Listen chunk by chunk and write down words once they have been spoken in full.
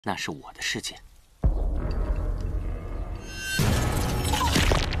那是我的世界。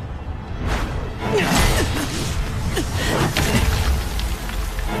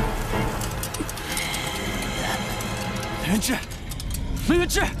梅元志，梅元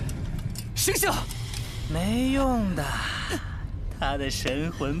志，醒醒！没用的，他的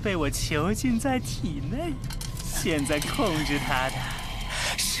神魂被我囚禁在体内，现在控制他的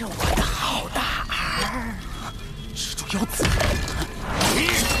是我的好大儿蜘蛛妖子。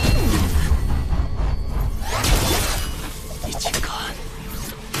你竟敢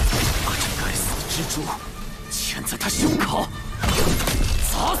把这该死的蜘蛛嵌在他胸口，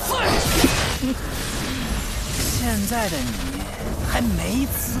砸碎！现在的你还没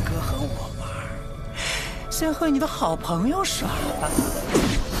资格和我玩，先和你的好朋友耍吧。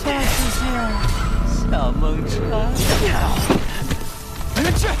下次见，小孟川。梅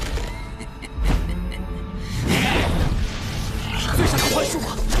元志，最上的幻术啊！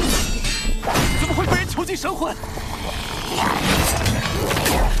怎么会被人囚禁神魂？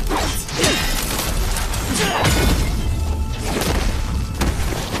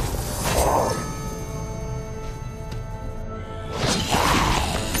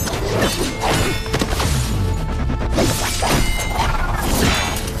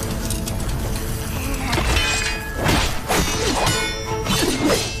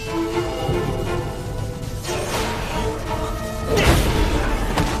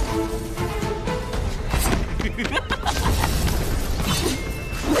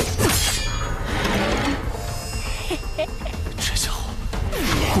这家伙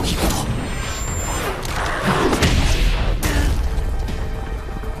故意不动。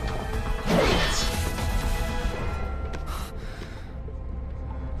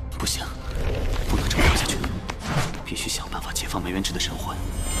不行，不能这么打下去，必须想办法解放梅元志的神魂。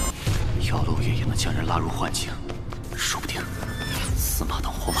妖漏月也能将人拉入幻境，说不定死马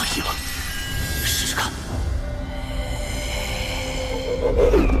当活马医了。试试看。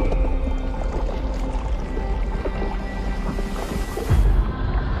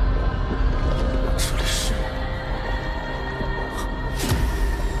这里是……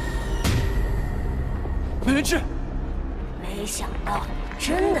梅元志，没想到你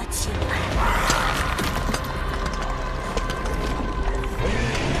真的进来了。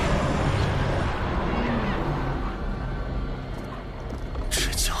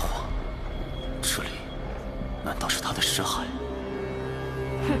这家伙，这里难道是他的尸骸？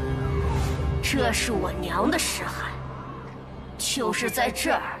哼，这是我娘的尸骸，就是在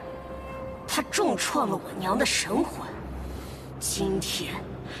这儿，他重创了我娘的神魂。今天，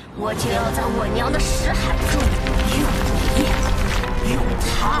我就要在我娘的尸骸中用力，用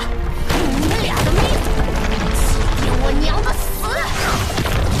它，用你们俩的命，祭奠我娘的死。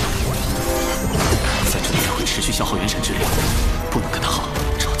在这里还会持续消耗元神之力，不能跟他耗，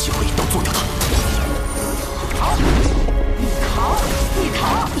找机会一刀做掉他。逃！你逃！你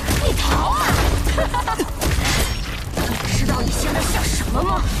逃！你逃啊！你知道你现在像什么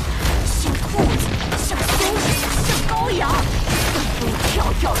吗？像兔子，像松狮，像羔羊，蹦蹦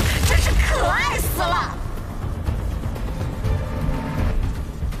跳跳的，真是可爱死了。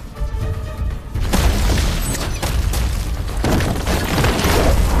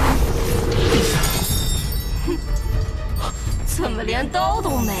哼，怎么连刀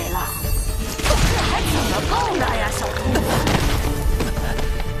都没了？这还怎么够的呀，小兔子？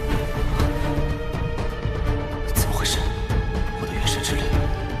怎么回事？我的元神之力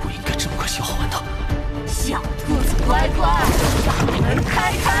不应该这么快消耗完的。小兔子乖乖，把门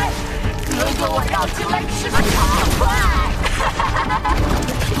开开，哥哥我要进来吃个畅快。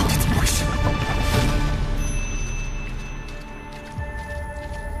到底怎么回事？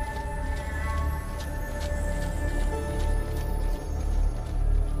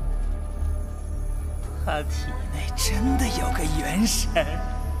他体内真的有个元神，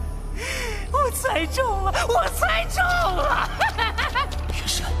我猜中了，我猜中了！元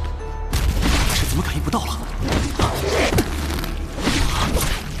神，这怎么感应不到了？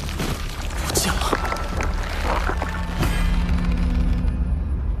不见了！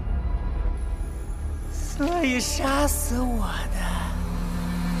所以杀死我的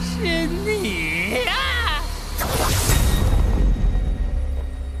是你呀！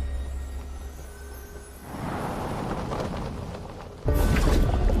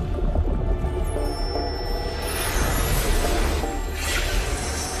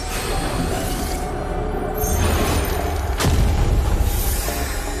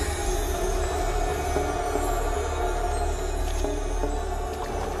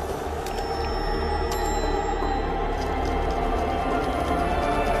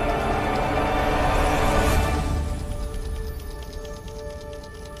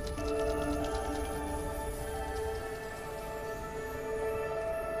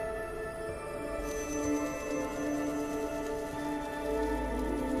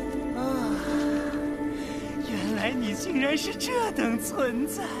然是这等存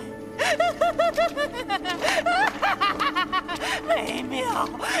在，美妙，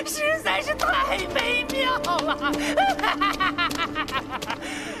实在是太美妙了。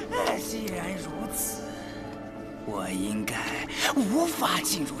既然如此，我应该无法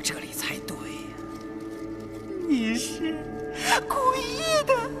进入这里才对呀。你是故意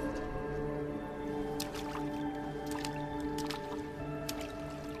的。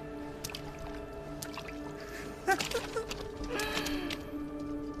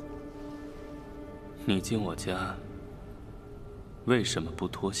你进我家，为什么不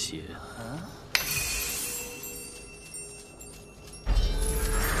脱鞋啊？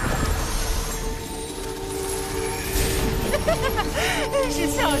是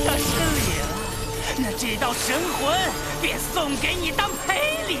笑笑失礼了，那这道神魂便送给你当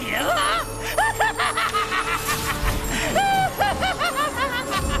赔礼了。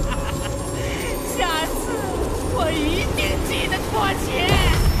下次我一定记得脱鞋。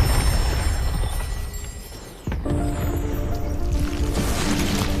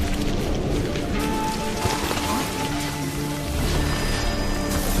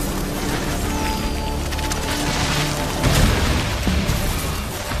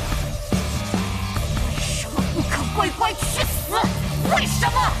乖乖去死！为什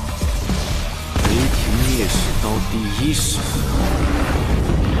么？雷霆烈士刀第一式，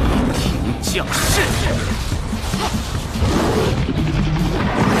雷霆降世。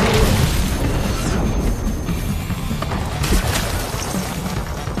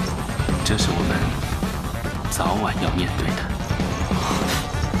这是我们早晚要面对的。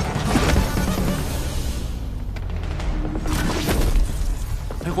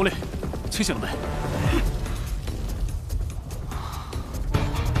黑狐狸，清醒了没？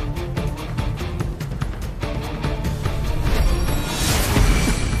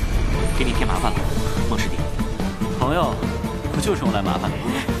给你添麻烦了，孟师弟。朋友，不就是用来麻烦的？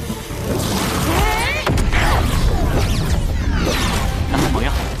那好朋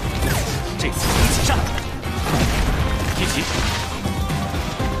友，这次一起上！一起！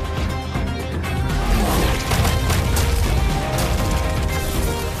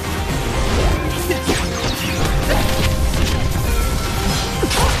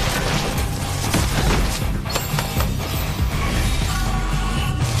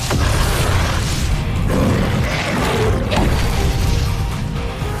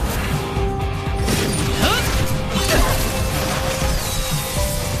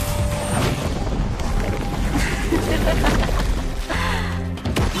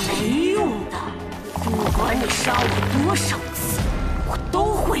没用的，不管你杀我多少次，我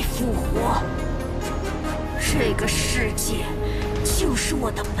都会复活。这个世界就是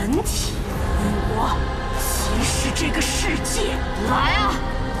我的本体，我即是这个世界。来啊，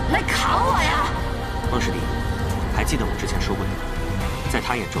来砍我呀！孟师弟，还记得我之前说过的吗？在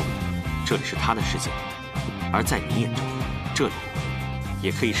他眼中，这里是他的世界；而在你眼中，这里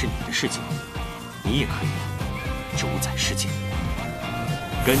也可以是你的世界，你也可以主宰世界。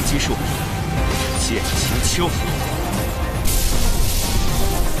根基树，剑行秋。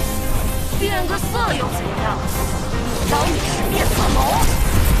变个色又怎样？当你是变色龙？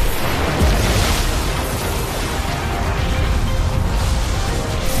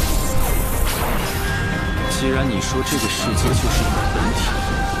既然你说这个世界就是你的本体，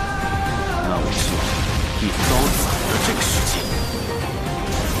那我就一刀宰了这个世界。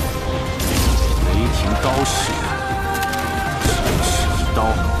雷霆刀式，真是一刀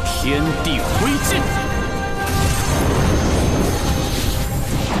天地灰烬。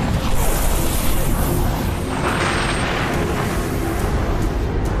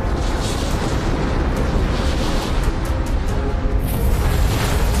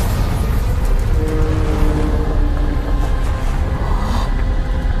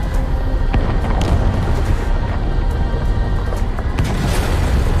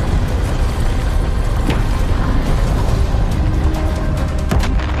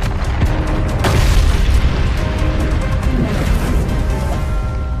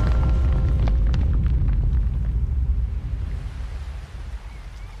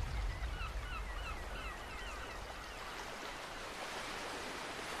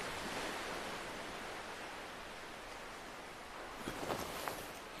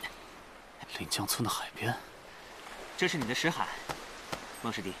临江村的海边，这是你的识海，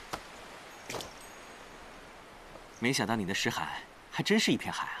孟师弟。没想到你的识海还真是一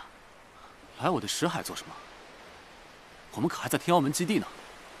片海啊！来我的识海做什么？我们可还在天妖门基地呢。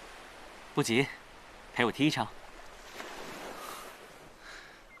不急，陪我踢一场。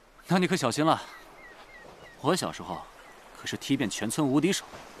那你可小心了，我小时候可是踢遍全村无敌手。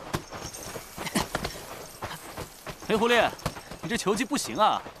黑狐狸，你这球技不行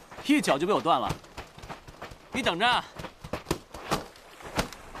啊，一脚就被我断了。你等着。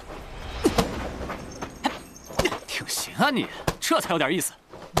挺行啊你，这才有点意思。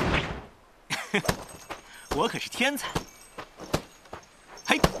我可是天才。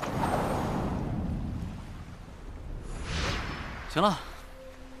嘿，行了，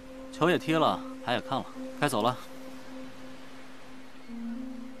球也踢了，牌也看了，该走了。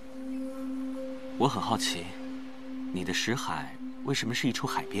我很好奇，你的识海为什么是一处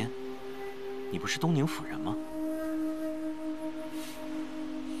海边？你不是东宁府人吗？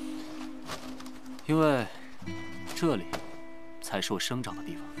因为这里才是我生长的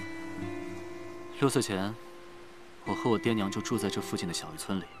地方。6岁前，我和我爹娘就住在这附近的小渔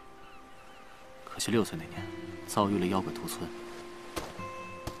村里。可惜6岁那年，遭遇了妖怪屠村，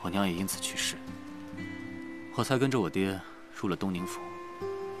我娘也因此去世。我才跟着我爹入了东宁府，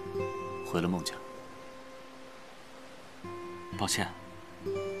回了孟家。抱歉，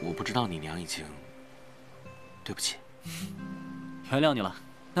我不知道你娘已经……对不起。原谅你了。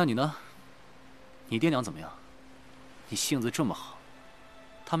那你呢？你爹娘怎么样？你性子这么好，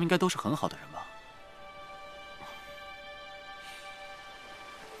他们应该都是很好的人吧？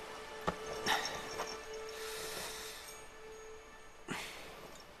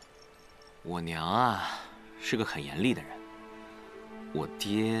我娘啊，是个很严厉的人。我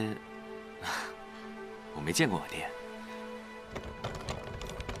爹，我没见过我爹。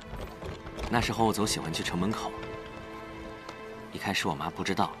那时候我总喜欢去城门口。一开始我妈不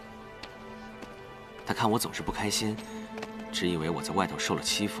知道，她看我总是不开心，只以为我在外头受了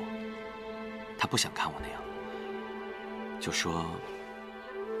欺负。她不想看我那样，就说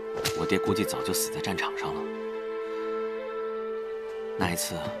我爹估计早就死在战场上了。那一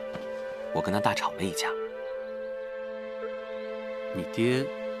次，我跟他大吵了一架。你爹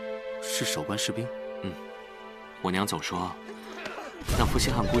是守关士兵？嗯，我娘总说，那负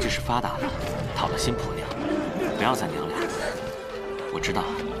心汉估计是发达了，讨了新婆娘，不要再娘俩。我知道，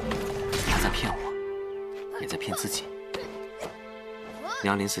他在骗我，也在骗自己。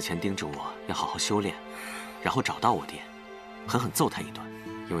娘临死前叮嘱我要好好修炼，然后找到我爹，狠狠揍他一顿，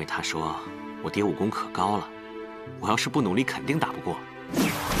因为他说我爹武功可高了，我要是不努力，肯定打不过。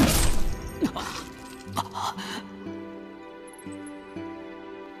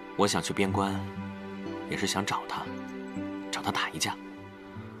我想去边关，也是想找他打一架。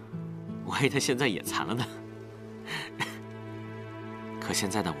我还以为他现在也残了呢。可现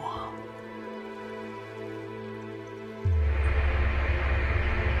在的我，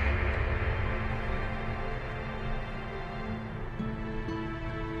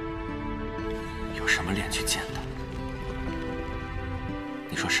有什么脸去见他？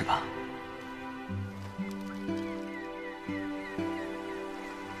你说是吧？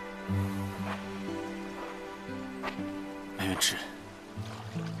梅元志，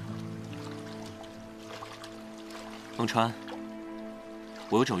孟川，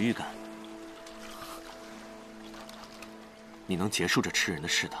我有种预感，你能结束这吃人的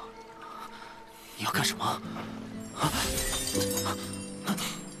世道。你要干什么？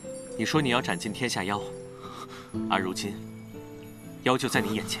你说你要斩尽天下妖，而如今，妖就在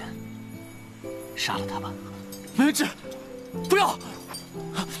你眼前，杀了他吧。梅元志，不要！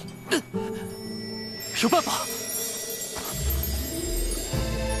有办法，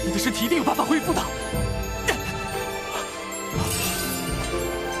你的身体一定有办法恢复的。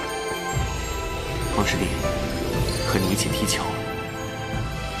王师弟，和你一起踢球，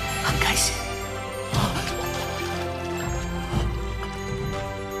很开心。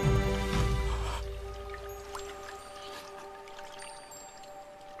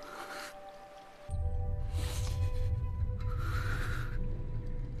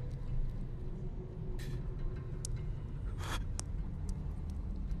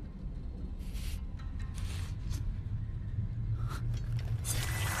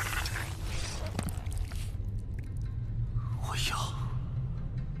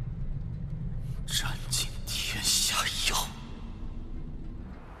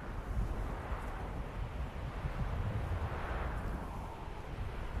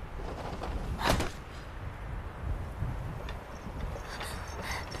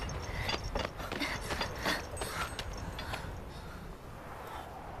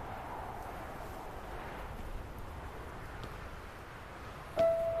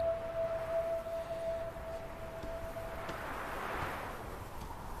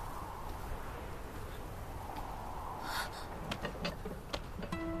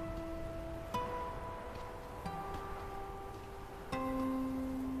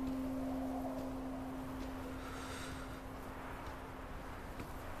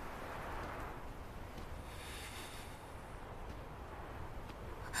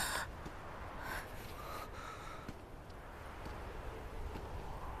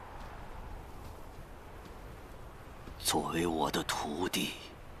作为我的徒弟，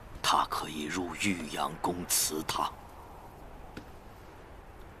他可以入玉阳宫祠堂。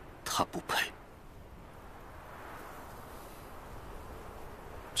他不配。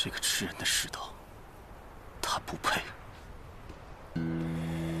这个吃人的世道，他不配。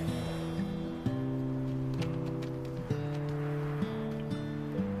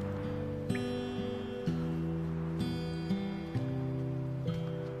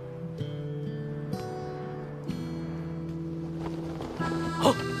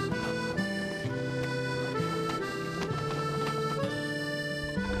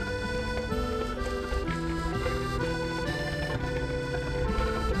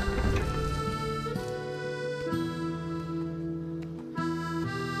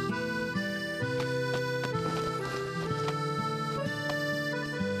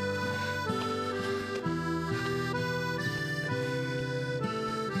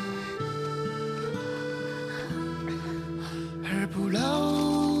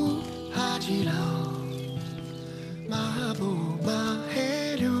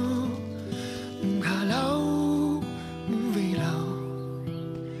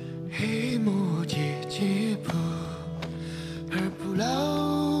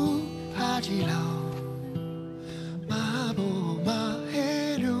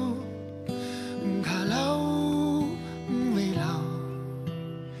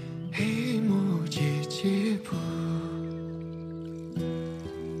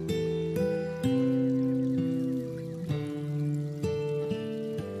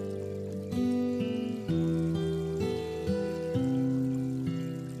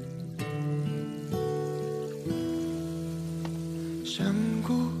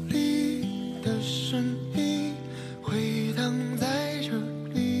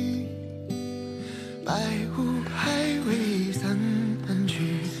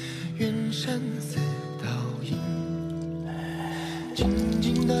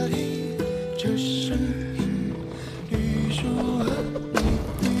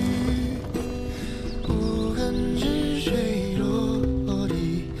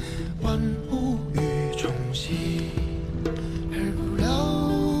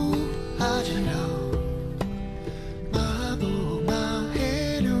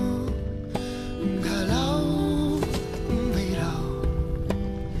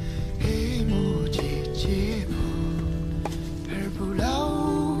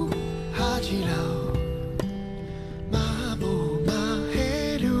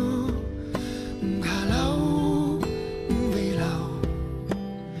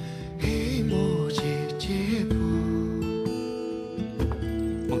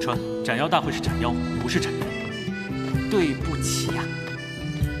斩妖大会是斩妖，不是斩人。对不起呀。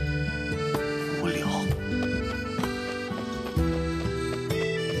无聊。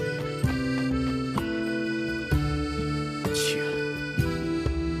雪，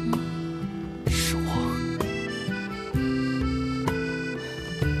是我。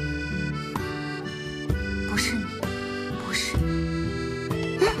不是你，不是。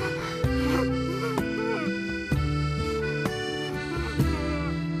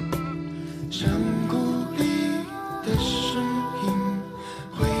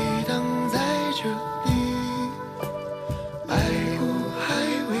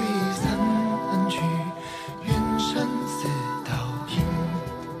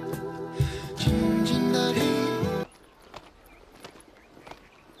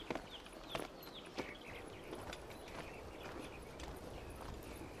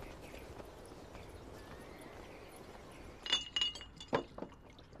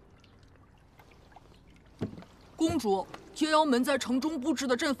公主，接妖门在城中布置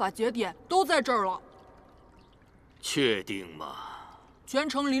的阵法节点都在这儿了。确定吗？全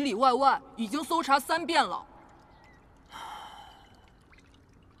城里里外外已经搜查3遍了。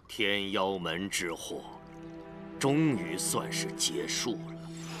天妖门之祸，终于算是结束了。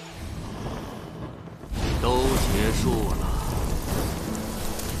都结束了，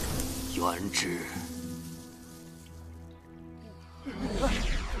元之。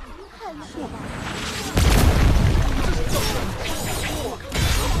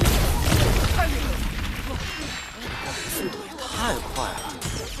速度也太快了！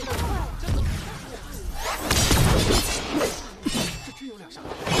这真有两下。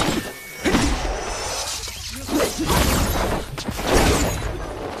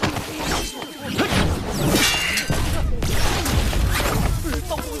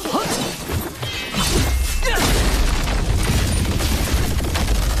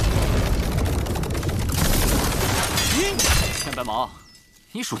天白毛，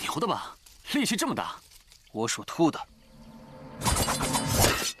你属牛的吧？力气这么大。我属兔的。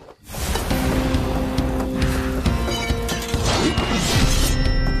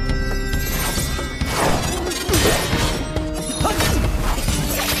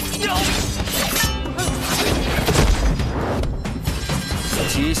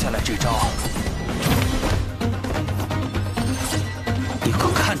下来这招，你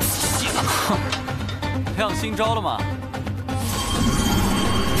可看仔细了。哼，亮新招了吗？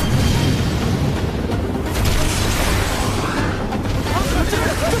这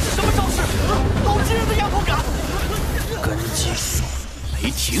是什么招式？好惊人的压迫感！根基术，雷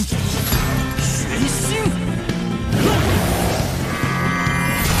霆，玄星。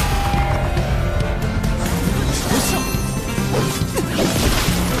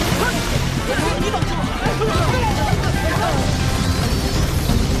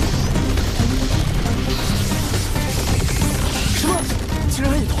 什么？竟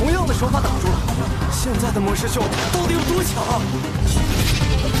然以同样的手法挡住了！现在的魔师兄到底有多强啊？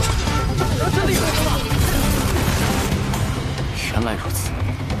真厉害了！原来如此，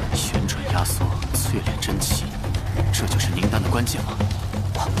旋转压缩，淬炼真气，这就是凝丹的关键吗？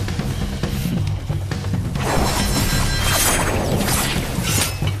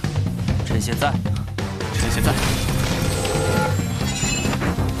 趁现在，趁现在！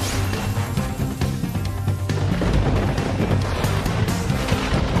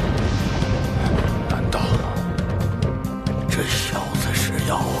难道这小子是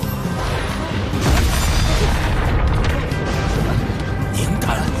要凝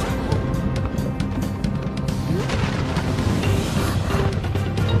丹？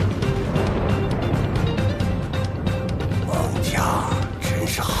孟家真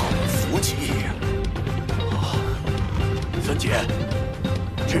是好福气呀！三姐，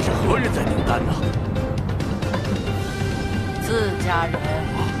这是何人在凝丹呢？自家人。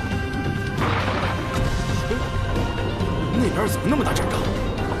那边怎么那么大阵仗？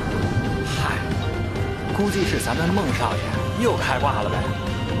嗨，估计是咱们孟少爷又开挂了呗。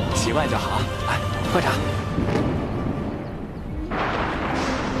习惯就好。来，喝茶。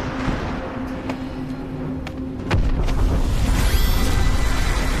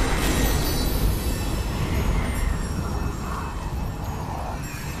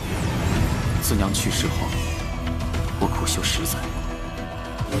自娘去世后，我苦修10载，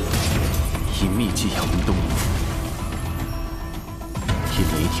以秘技养明东宁府，以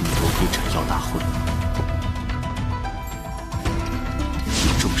雷霆夺魁斩妖大会，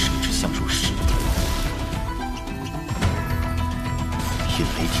以众神之相入世，以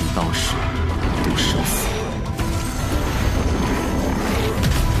雷霆刀式度生死。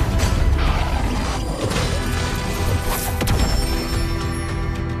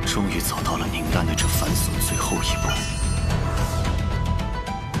 终于走到了凝丹的这繁琐最后一步。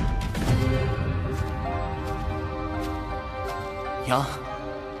娘，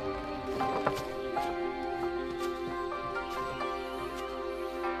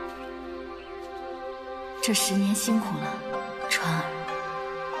这10年辛苦了，川儿。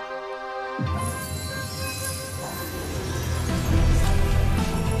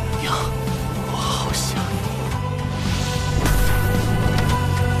娘，我好想你。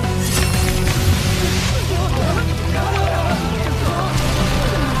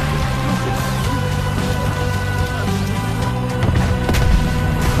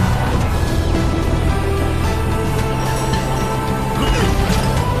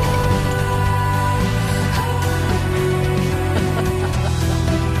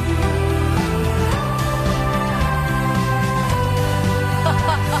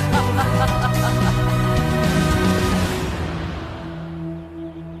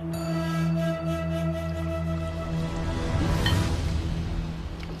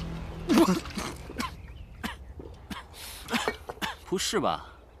 不是吧？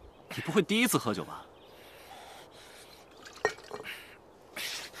你不会第一次喝酒吧？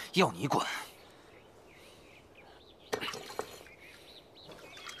要你管！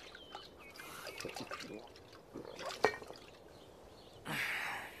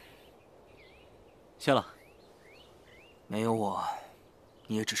谢了。没有我，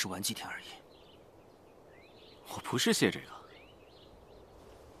你也只是玩几天而已。我不是谢这个。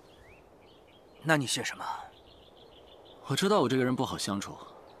那你谢什么？ 我知道我这个人不好相处，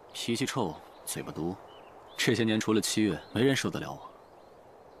脾气臭，嘴巴毒。这些年除了7月，没人受得了我。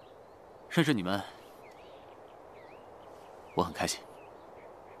认识你们，我很开心。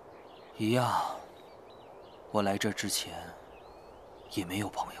一样。我来这之前，也没有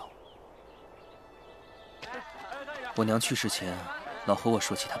朋友。我娘去世前，老和我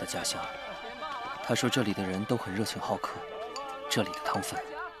说起她的家乡。她说这里的人都很热情好客，这里的汤饭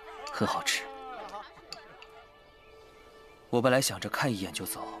很好吃。 我本来想着看一眼就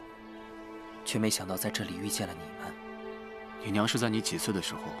走，却没想到在这里遇见了你们。你娘是在你几岁的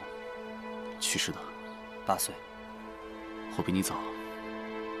时候去世的？8岁。我比你早，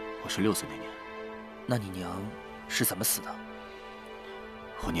我是6岁那年。那你娘是怎么死的？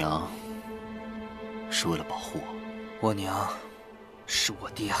我娘是为了保护我。我娘是我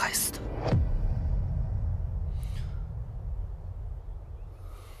爹害死的。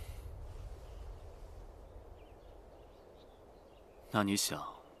那你想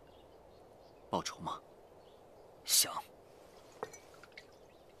报仇吗？想。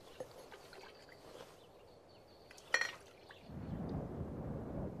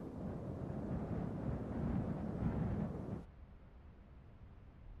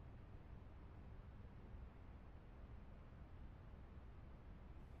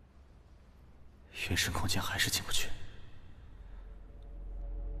原神空间还是进不去，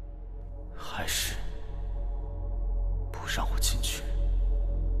还是不让我进去。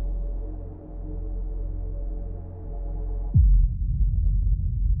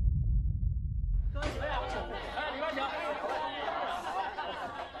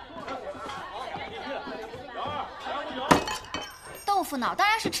豆腐脑当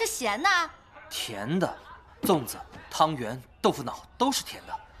然是吃咸的。甜的，粽子、汤圆、豆腐脑都是甜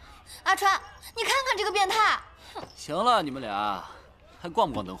的。阿川，你看看这个变态！行了，你们俩还逛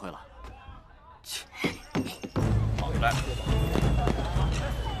不逛灯会了？来。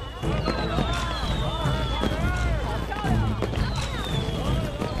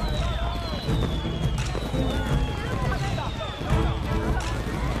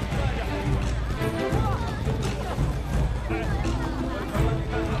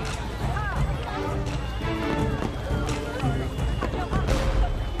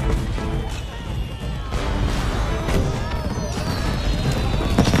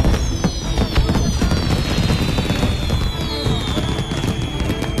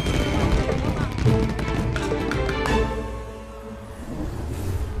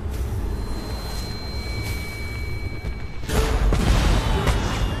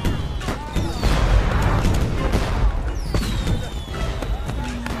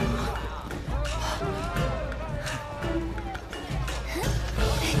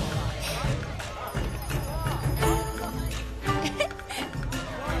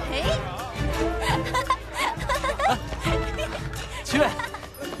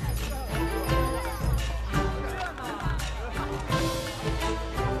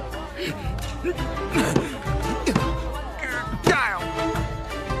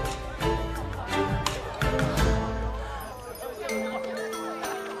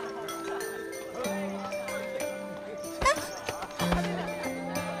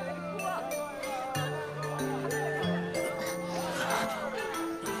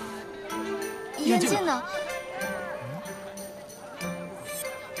眼镜呢？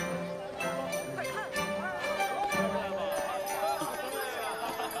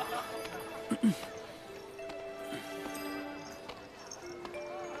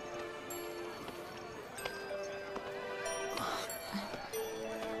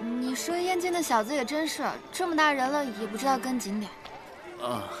你说燕京的小子也真是，这么大人了也不知道跟紧点。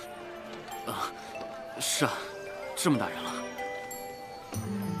是啊，这么大人了。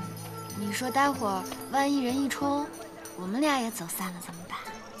你说待会儿万一人一冲，我们俩也走散了怎么办？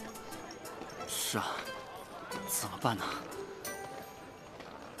是啊，怎么办呢？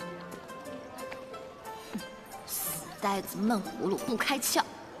死呆子闷葫芦不开窍。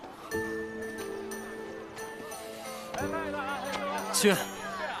七月，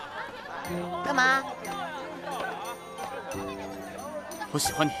干嘛？我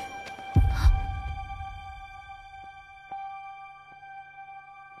喜欢你。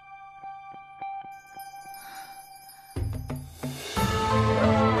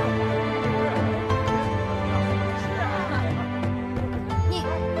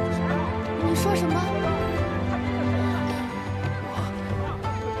你说什么？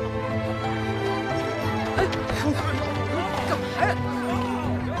干嘛呀？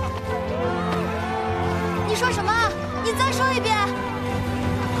你说什么？你再说一遍。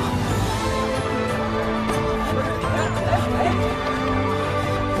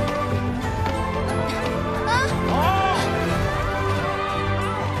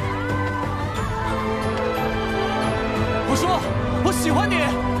我说，我喜欢你。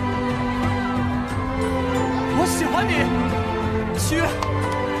我喜欢你，七月。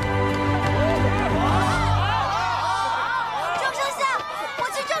郑生相，我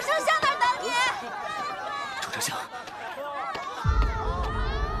去郑生相那儿等你。郑丞相，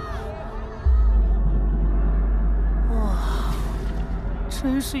哇，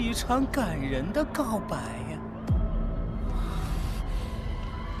真是一场感人的告白呀！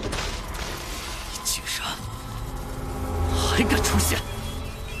你竟然还敢出现！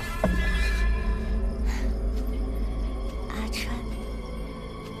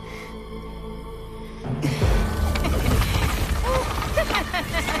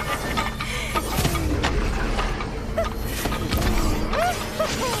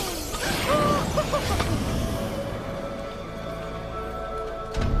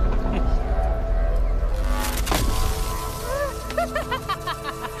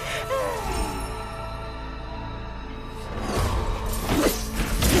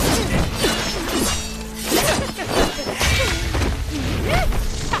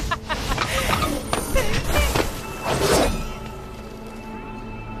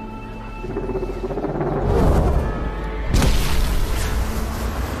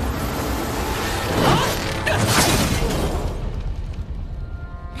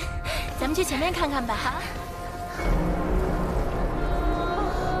们去前面看看吧。好。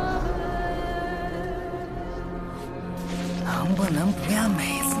能不能不要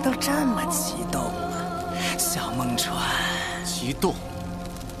每次都这么激动啊，小孟川？激动？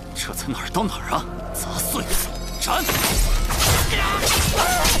这才哪儿到哪儿啊！砸碎，斩！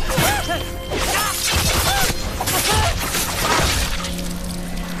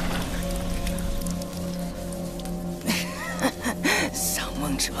小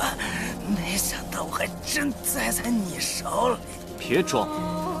孟川，没想到我还真栽在你手里。别装，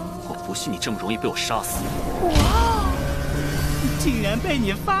我不信你这么容易被我杀死。哇！竟然被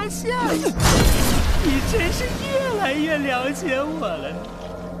你发现了！你真是越来越了解我了。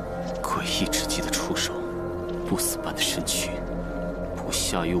诡异之极的出手，不死般的身躯，不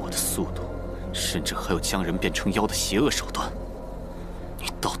下于我的速度，甚至还有将人变成妖的邪恶手段。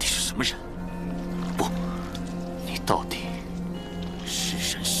你到底是什么人？不，你到底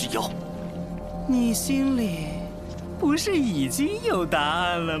是人是妖？你心里不是已经有答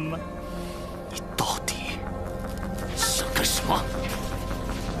案了吗？你到底想干什么？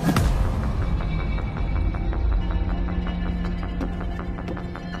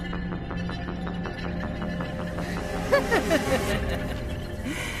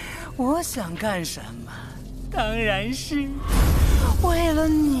我想干什么？当然是为了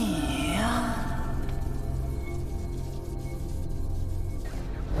你呀！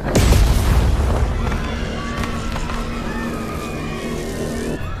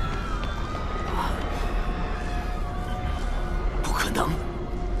不可能！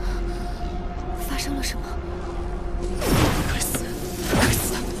发生了什么？该死！该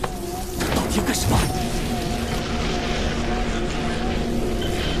死！这到底要干什么？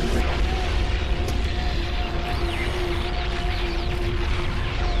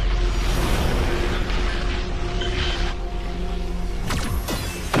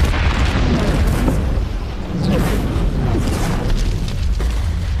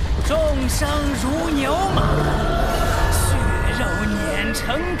众生如牛马，血肉碾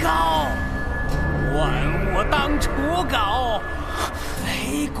成膏，万物当除稿，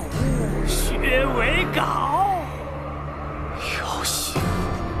擂鼓血为稿。妖邪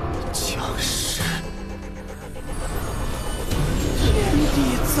降世，天地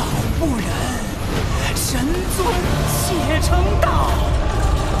早不仁，神尊血成道，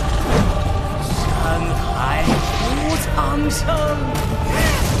山海无苍生，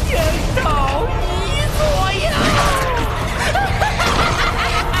颠倒一座妖。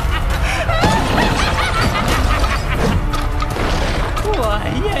我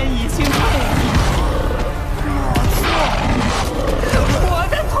愿已经被你落座，